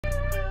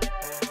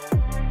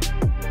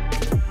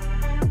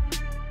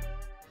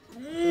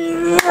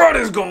What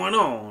is going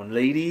on,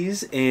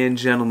 ladies and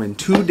gentlemen?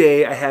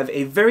 Today I have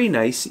a very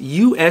nice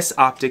US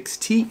Optics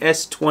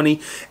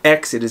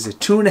TS-20x. It is a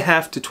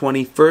 2.5 to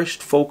 20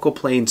 first focal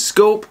plane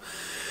scope.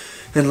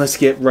 And let's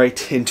get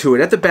right into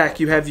it. At the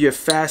back, you have your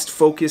fast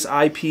focus,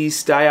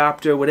 eyepiece,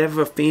 diopter,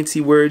 whatever fancy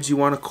words you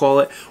want to call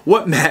it.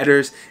 What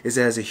matters is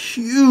it has a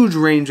huge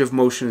range of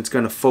motion. It's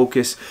going to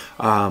focus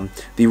the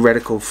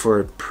reticle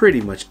for pretty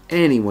much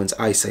anyone's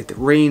eyesight. The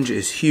range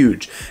is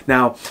huge.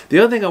 Now, the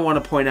other thing I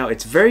want to point out,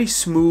 it's very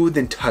smooth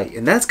and tight.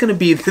 And that's going to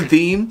be the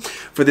theme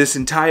for this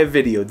entire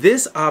video.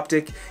 This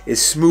optic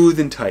is smooth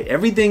and tight.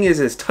 Everything is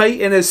as tight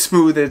and as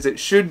smooth as it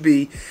should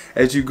be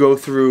as you go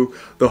through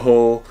the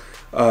whole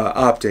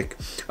optic.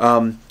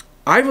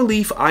 Eye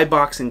relief, eye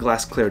box, and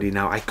glass clarity.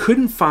 Now, I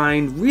couldn't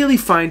really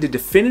find a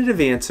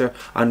definitive answer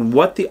on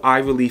what the eye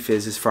relief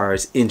is as far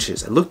as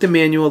inches. I looked at the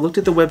manual, looked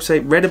at the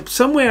website,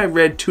 somewhere I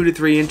read 2 to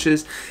 3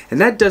 inches, and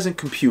that doesn't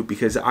compute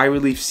because eye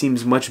relief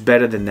seems much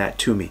better than that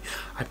to me.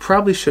 I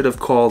probably should have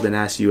called and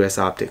asked US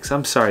Optics.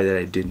 I'm sorry that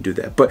I didn't do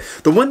that. But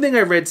the one thing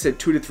I read said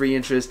 2 to 3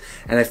 inches,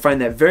 and I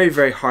find that very,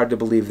 very hard to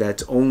believe that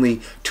it's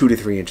only 2 to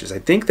 3 inches. I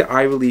think the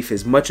eye relief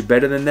is much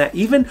better than that.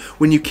 Even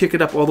when you kick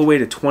it up all the way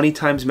to 20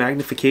 times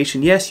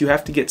magnification, yes, you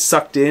have to get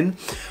sucked in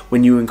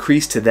when you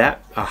increase to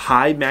that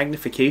high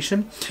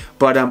magnification,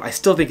 but I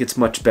still think it's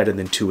much better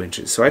than 2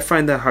 inches. So I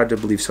find that hard to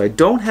believe. So I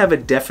don't have a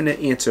definite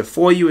answer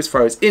for you as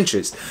far as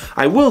inches.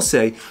 I will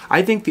say,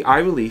 I think the eye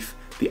relief,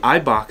 the eye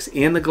box,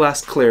 and the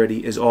glass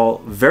clarity is all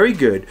very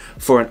good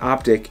for an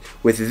optic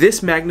with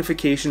this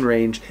magnification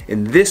range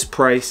and this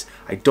price.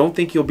 I don't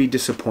think you'll be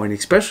disappointed,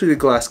 especially the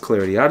glass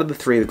clarity. Out of the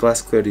three, the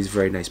glass clarity is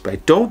very nice, but I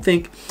don't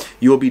think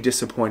you'll be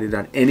disappointed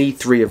on any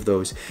three of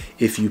those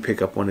if you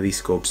pick up one of these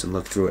scopes and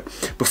look through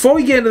it. Before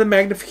we get into the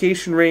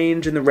magnification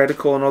range and the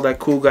reticle and all that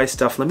cool guy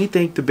stuff, let me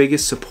thank the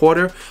biggest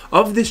supporter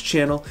of this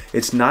channel.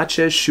 It's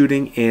Natchez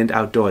Shooting and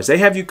Outdoors. They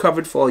have you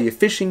covered for all your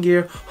fishing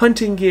gear,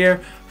 hunting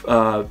gear,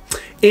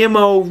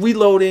 ammo,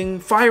 reloading,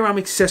 firearm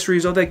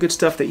accessories, all that good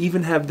stuff. They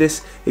even have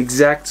this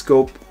exact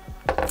scope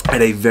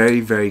at a very,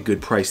 very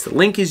good price. The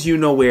link is you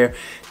know where.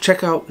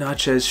 Check out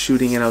Natchez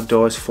Shooting and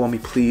Outdoors for me,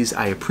 please.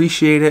 I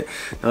appreciate it.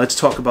 Now let's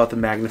talk about the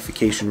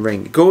magnification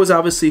ring. It goes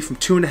obviously from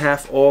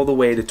 2.5 all the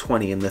way to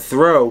 20, and the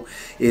throw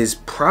is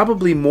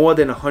probably more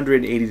than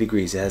 180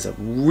 degrees. It has a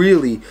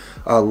really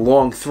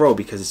long throw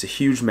because it's a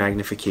huge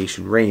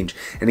magnification range.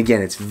 And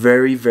again, it's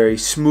very, very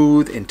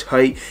smooth and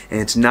tight,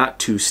 and it's not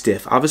too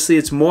stiff. Obviously,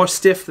 it's more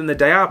stiff than the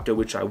diopter,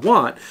 which I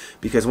want,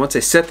 because once I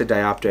set the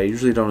diopter, I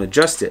usually don't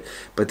adjust it.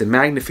 But the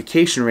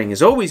magnification ring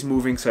is always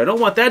moving, so I don't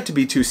want that to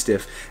be too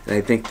stiff. And I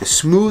think the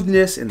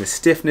smoothness and the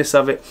stiffness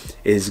of it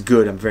is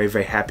good. I'm very,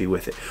 very happy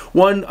with it.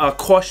 One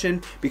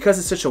caution, because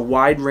it's such a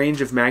wide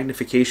range of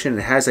magnification,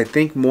 it has, I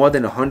think, more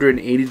than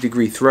 180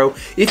 degree throw.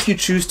 If you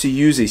choose to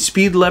use a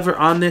speed lever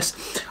on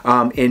this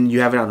and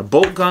you have it on a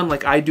bolt gun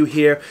like I do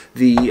here,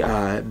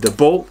 the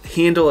bolt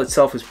handle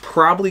itself is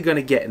probably going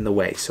to get in the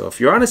way. So if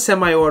you're on a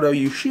semi-auto,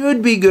 you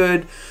should be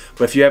good.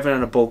 But if you have it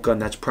on a bolt gun,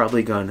 that's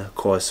probably going to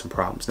cause some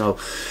problems. Now,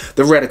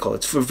 the reticle.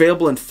 It's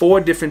available in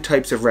 4 different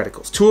types of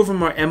reticles. 2 of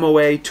them are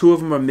MOA, 2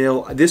 of them are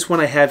mil. This one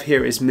I have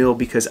here is mil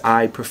because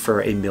I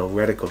prefer a mil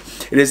reticle.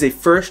 It is a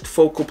first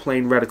focal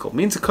plane reticle. It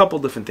means a couple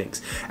different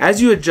things.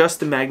 As you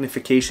adjust the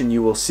magnification,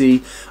 you will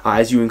see,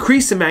 as you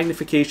increase the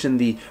magnification,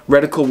 the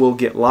reticle will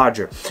get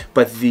larger.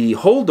 But the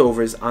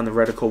holdovers on the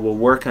reticle will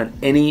work on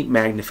any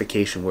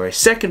magnification, whereas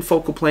second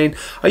focal plane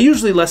are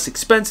usually less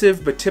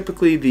expensive, but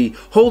typically the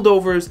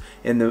holdovers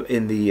and the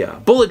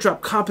bullet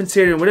drop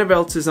compensator and whatever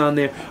else is on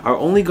there are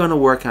only going to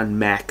work on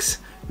max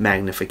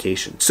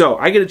magnification. So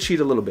I got to cheat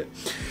a little bit.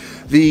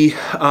 The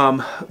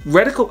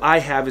reticle I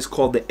have is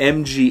called the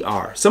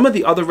MGR. Some of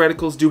the other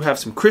reticles do have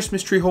some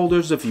Christmas tree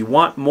holders. If you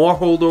want more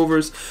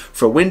holdovers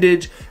for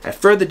windage at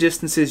further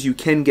distances, you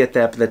can get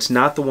that, but that's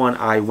not the one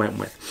I went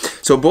with.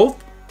 So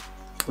both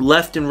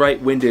left and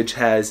right windage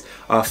has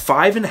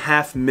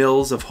 5.5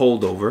 mils of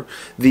holdover.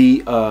 The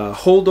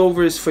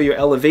holdovers for your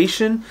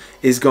elevation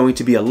is going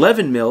to be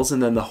 11 mils,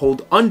 and then the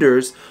hold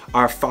unders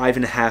are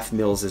 5.5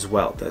 mils as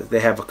well.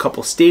 They have a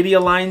couple stadia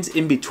lines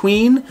in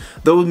between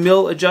those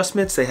mil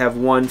adjustments. They have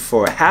one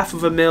for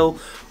 1/2 mil,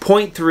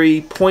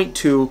 0.3,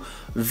 0.2.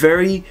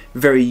 Very,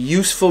 very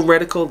useful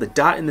reticle. The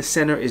dot in the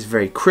center is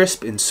very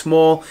crisp and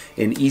small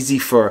and easy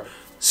for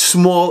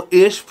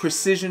small-ish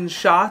precision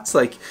shots.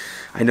 Like,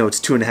 I know it's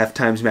 2.5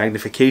 times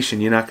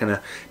magnification. You're not going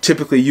to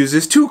typically use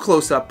this too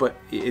close up, but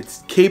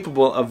it's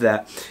capable of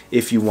that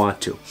if you want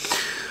to.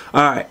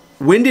 All right,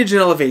 windage and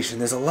elevation.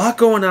 There's a lot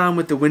going on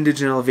with the windage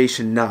and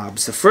elevation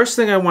knobs. The first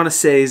thing I want to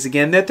say is,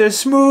 again, that they're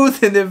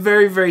smooth and they're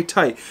very, very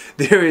tight.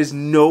 There is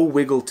no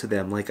wiggle to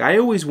them. Like, I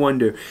always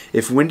wonder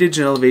if windage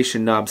and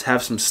elevation knobs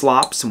have some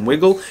slop, some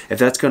wiggle, if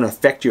that's going to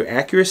affect your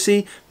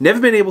accuracy. Never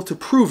been able to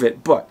prove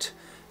it, but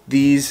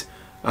these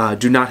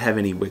do not have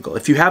any wiggle.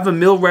 If you have a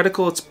mil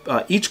reticle, it's,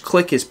 each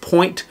click is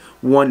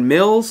 0.1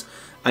 mils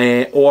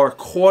or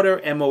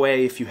 1/4 MOA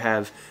if you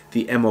have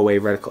the MOA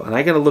reticle. And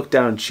I gotta look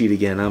down and cheat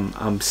again.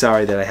 I'm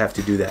sorry that I have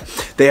to do that.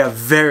 They are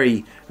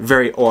very,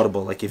 very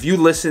audible. Like if you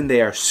listen,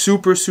 they are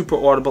super, super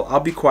audible. I'll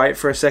be quiet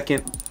for a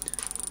second.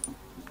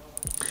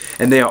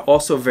 And they are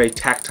also very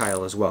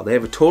tactile as well. They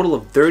have a total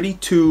of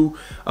 32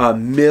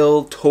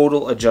 mil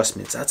total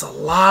adjustments. That's a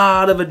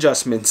lot of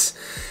adjustments.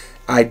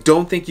 I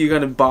don't think you're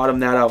going to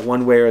bottom that out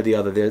one way or the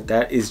other.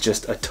 That is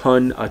just a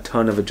ton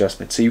of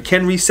adjustments. So you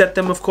can reset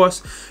them, of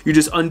course. You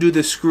just undo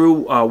the screw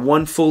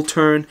one full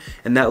turn,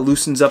 and that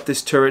loosens up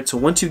this turret. So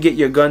once you get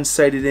your gun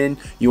sighted in,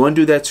 you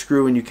undo that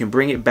screw, and you can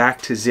bring it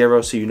back to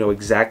 0 so you know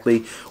exactly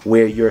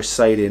where your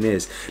sight in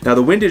is. Now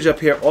the windage up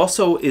here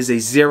also is a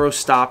 0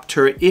 stop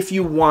turret. If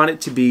you want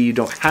it to be, you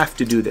don't have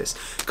to do this.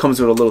 It comes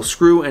with a little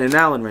screw and an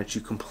Allen wrench. You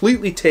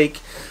completely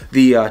take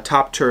the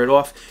top turret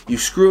off. You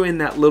screw in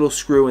that little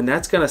screw, and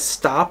that's going to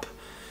stop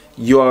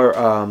your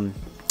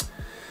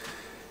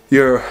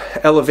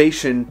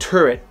elevation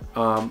turret,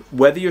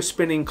 whether you're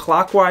spinning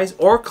clockwise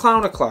or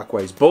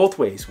counterclockwise, both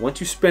ways.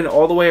 Once you spin it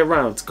all the way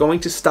around, it's going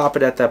to stop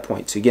it at that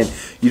point. So again,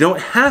 you don't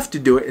have to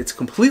do it. It's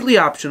completely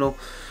optional,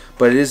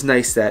 but it is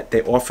nice that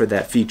they offer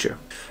that feature.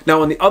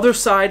 Now on the other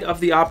side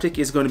of the optic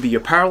is going to be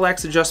your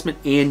parallax adjustment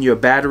and your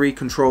battery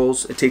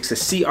controls. It takes a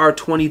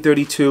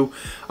CR2032.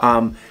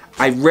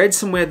 I read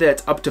somewhere that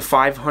it's up to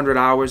 500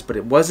 hours, but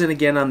it wasn't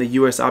again on the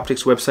US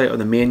Optics website or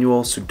the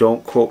manual, so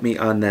don't quote me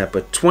on that.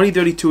 But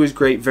 2032 is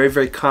great, very,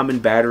 very common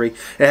battery.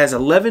 It has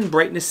 11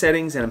 brightness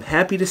settings, and I'm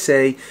happy to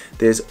say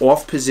there's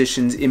off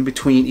positions in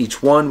between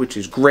each one, which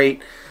is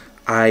great.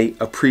 I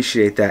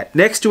appreciate that.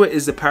 Next to it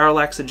is the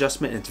parallax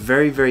adjustment. It's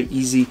very, very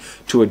easy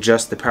to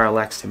adjust the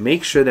parallax to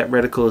make sure that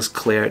reticle is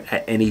clear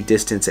at any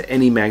distance, at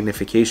any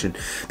magnification.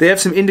 They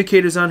have some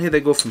indicators on here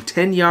that go from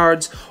 10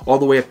 yards all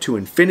the way up to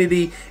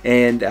infinity,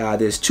 and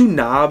there's 2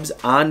 knobs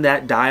on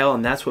that dial,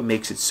 and that's what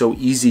makes it so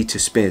easy to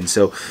spin.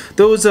 So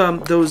those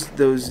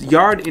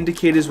yard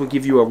indicators will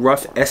give you a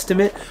rough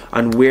estimate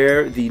on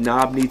where the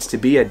knob needs to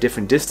be at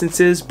different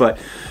distances, but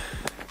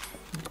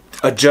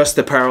adjust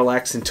the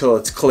parallax until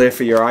it's clear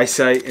for your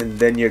eyesight, and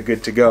then you're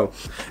good to go.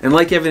 And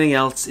like everything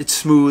else, it's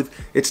smooth,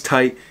 it's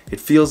tight, it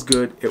feels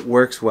good, it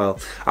works well.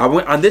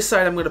 On this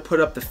side, I'm going to put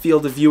up the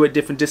field of view at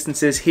different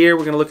distances. Here,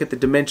 we're going to look at the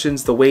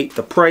dimensions, the weight,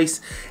 the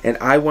price, and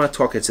I want to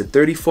talk, it's a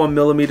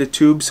 34mm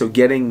tube, so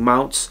getting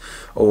mounts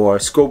or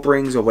scope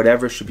rings or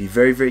whatever should be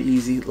very, very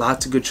easy.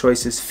 Lots of good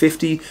choices.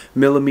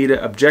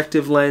 50mm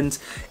objective lens,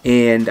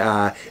 and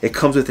it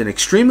comes with an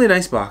extremely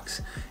nice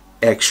box,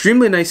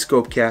 extremely nice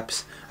scope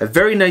caps, a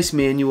very nice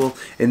manual,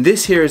 and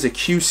this here is a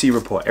QC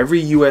report. Every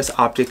US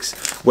Optics,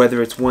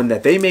 whether it's one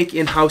that they make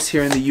in-house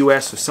here in the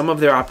US or some of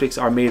their optics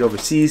are made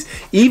overseas,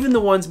 even the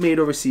ones made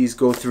overseas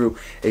go through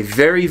a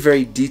very,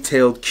 very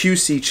detailed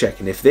QC check.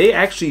 And if they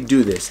actually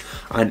do this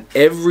on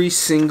every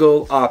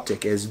single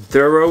optic as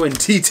thorough and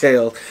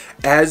detailed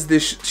as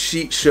this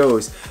sheet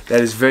shows,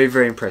 that is very,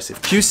 very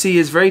impressive. QC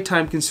is very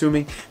time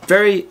consuming,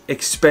 very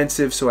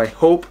expensive, so I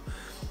hope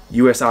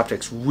US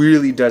Optics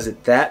really does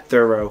it that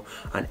thorough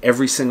on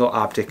every single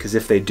optic, because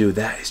if they do,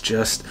 that is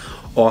just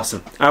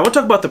awesome. I want to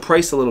talk about the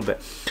price a little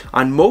bit.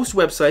 On most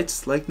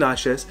websites, like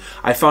Nasha's,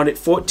 I found it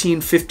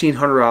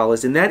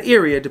 $1,500 in that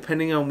area,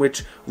 depending on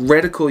which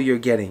reticle you're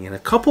getting. In a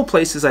couple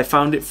places, I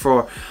found it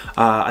for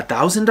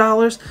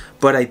 $1,000,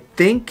 but I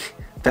think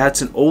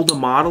that's an older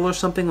model or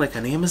something. Like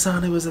on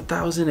Amazon, it was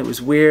 $1,000. It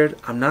was weird.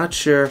 I'm not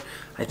sure.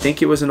 I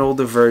think it was an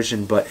older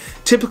version, but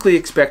typically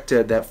expect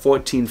that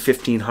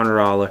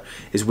 $1,500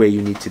 is where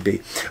you need to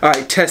be. All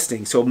right,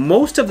 testing. So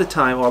most of the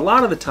time, or a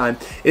lot of the time,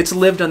 it's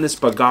lived on this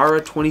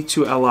Bergara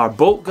 22LR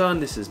bolt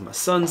gun. This is my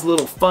son's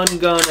little fun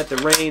gun at the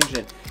range,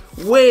 and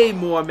way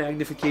more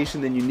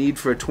magnification than you need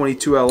for a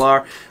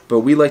 22LR, but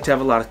we like to have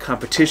a lot of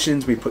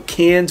competitions. We put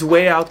cans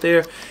way out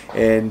there,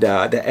 and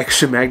the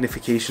extra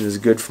magnification is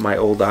good for my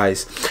old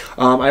eyes.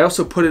 I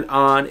also put it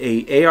on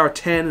a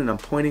AR-10, and I'm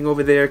pointing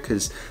over there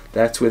because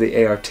that's where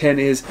the AR-10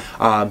 is.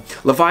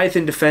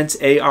 Leviathan Defense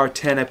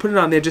AR-10. I put it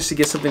on there just to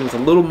get something with a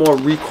little more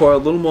recoil, a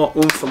little more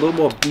oomph, a little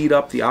more beat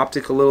up the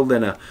optic a little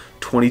than a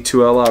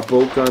 22LR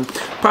bolt gun.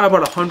 Probably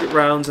about 100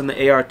 rounds on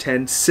the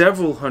AR-10,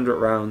 several hundred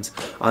rounds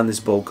on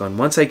this bolt gun.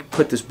 Once I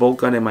put this bolt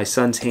gun in my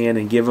son's hand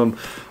and give him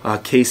a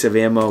case of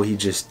ammo, he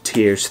just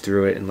tears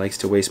through it and likes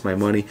to waste my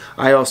money.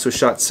 I also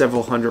shot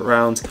several hundred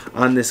rounds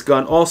on this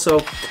gun.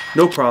 Also,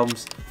 no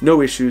problems,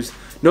 no issues,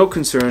 no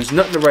concerns,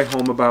 nothing to write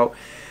home about.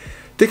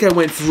 I think I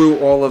went through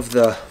all of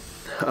the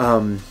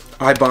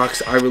eye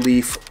box, eye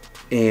relief,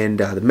 and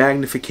the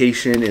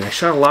magnification, and I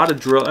shot a lot of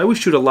drill. I always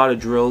shoot a lot of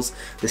drills,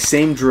 the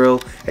same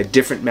drill at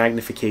different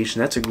magnification.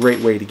 That's a great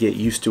way to get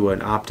used to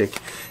an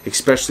optic,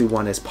 especially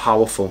one as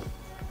powerful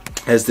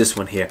as this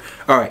one here.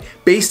 All right,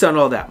 based on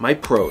all that, my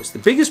pros. The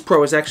biggest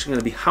pro is actually going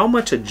to be how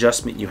much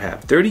adjustment you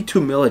have. 32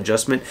 mil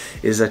adjustment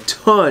is a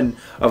ton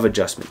of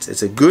adjustments.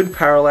 It's a good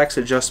parallax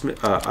adjustment,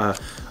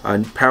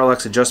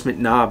 parallax adjustment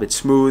knob. It's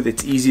smooth,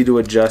 it's easy to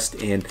adjust,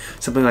 and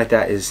something like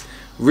that is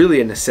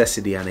really a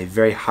necessity on a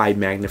very high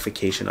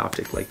magnification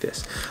optic like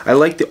this. I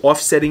like the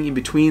offsetting in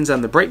betweens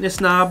on the brightness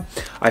knob.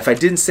 If I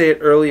didn't say it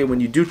earlier, when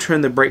you do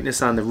turn the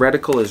brightness on, the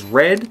reticle is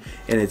red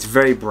and it's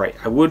very bright.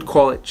 I would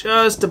call it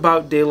just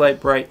about daylight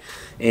bright,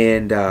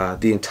 and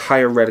the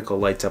entire reticle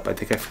lights up. I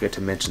think I forgot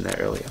to mention that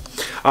earlier.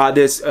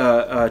 There's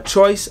a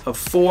choice of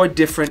 4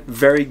 different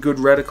very good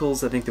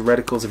reticles. I think the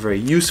reticles are very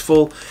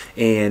useful,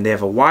 and they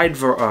have a wide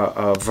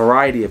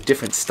variety of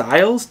different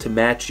styles to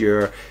match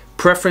your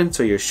preference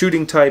or your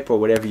shooting type or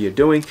whatever you're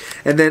doing.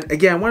 And then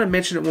again, I want to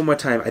mention it one more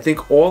time. I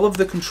think all of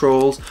the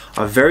controls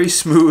are very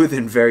smooth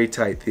and very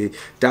tight. The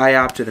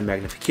diopter, the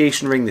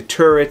magnification ring, the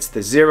turrets,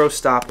 the zero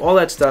stop, all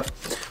that stuff,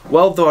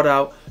 well thought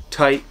out,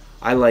 tight.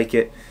 I like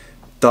it.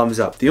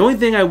 Thumbs up. The only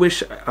thing I wish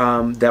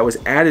that was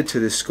added to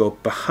this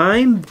scope,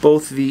 behind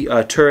both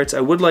the turrets, I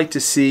would like to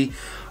see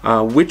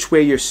which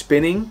way you're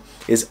spinning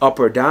is up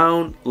or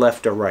down,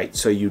 left or right,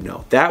 so you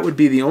know. That would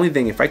be the only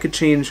thing. If I could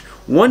change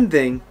one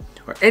thing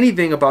or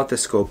anything about the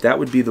scope, that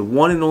would be the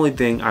one and only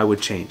thing I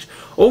would change.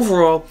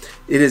 Overall,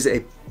 it is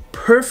a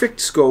perfect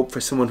scope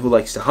for someone who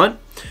likes to hunt,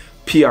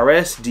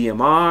 PRS,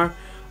 DMR,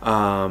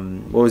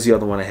 what was the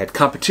other one I had?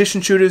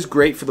 Competition shooters,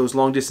 great for those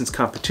long distance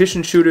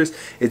competition shooters.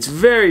 It's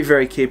very,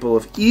 very capable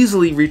of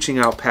easily reaching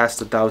out past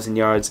 1,000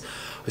 yards,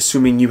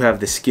 assuming you have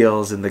the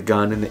skills and the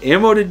gun and the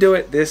ammo to do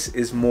it. This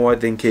is more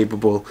than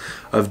capable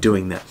of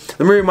doing that.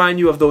 Let me remind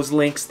you of those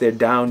links. They're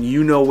down.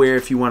 You know where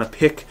if you want to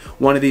pick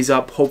one of these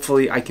up.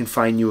 Hopefully I can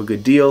find you a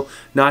good deal.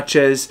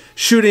 Natchez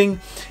Shooting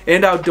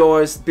and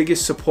Outdoors,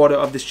 biggest supporter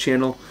of this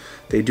channel.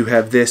 They do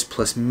have this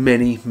plus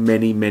many,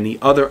 many, many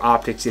other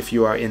optics if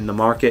you are in the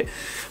market.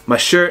 My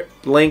shirt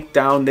link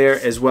down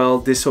there as well.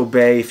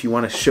 Disobey if you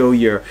want to show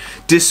your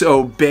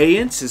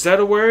disobeyance. Is that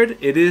a word?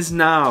 It is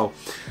now.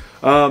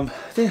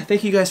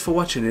 Thank you guys for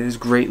watching. It is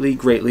greatly,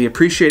 greatly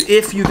appreciated.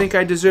 If you think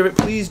I deserve it,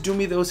 please do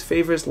me those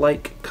favors.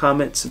 Like,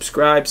 comment,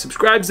 subscribe.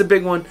 Subscribe's the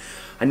big one.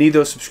 I need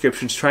those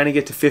subscriptions. Trying to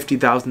get to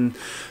 50,000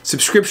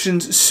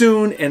 subscriptions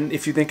soon. And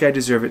if you think I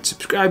deserve it,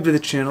 subscribe to the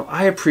channel.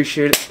 I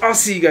appreciate it. I'll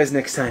see you guys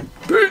next time.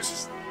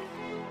 Peace.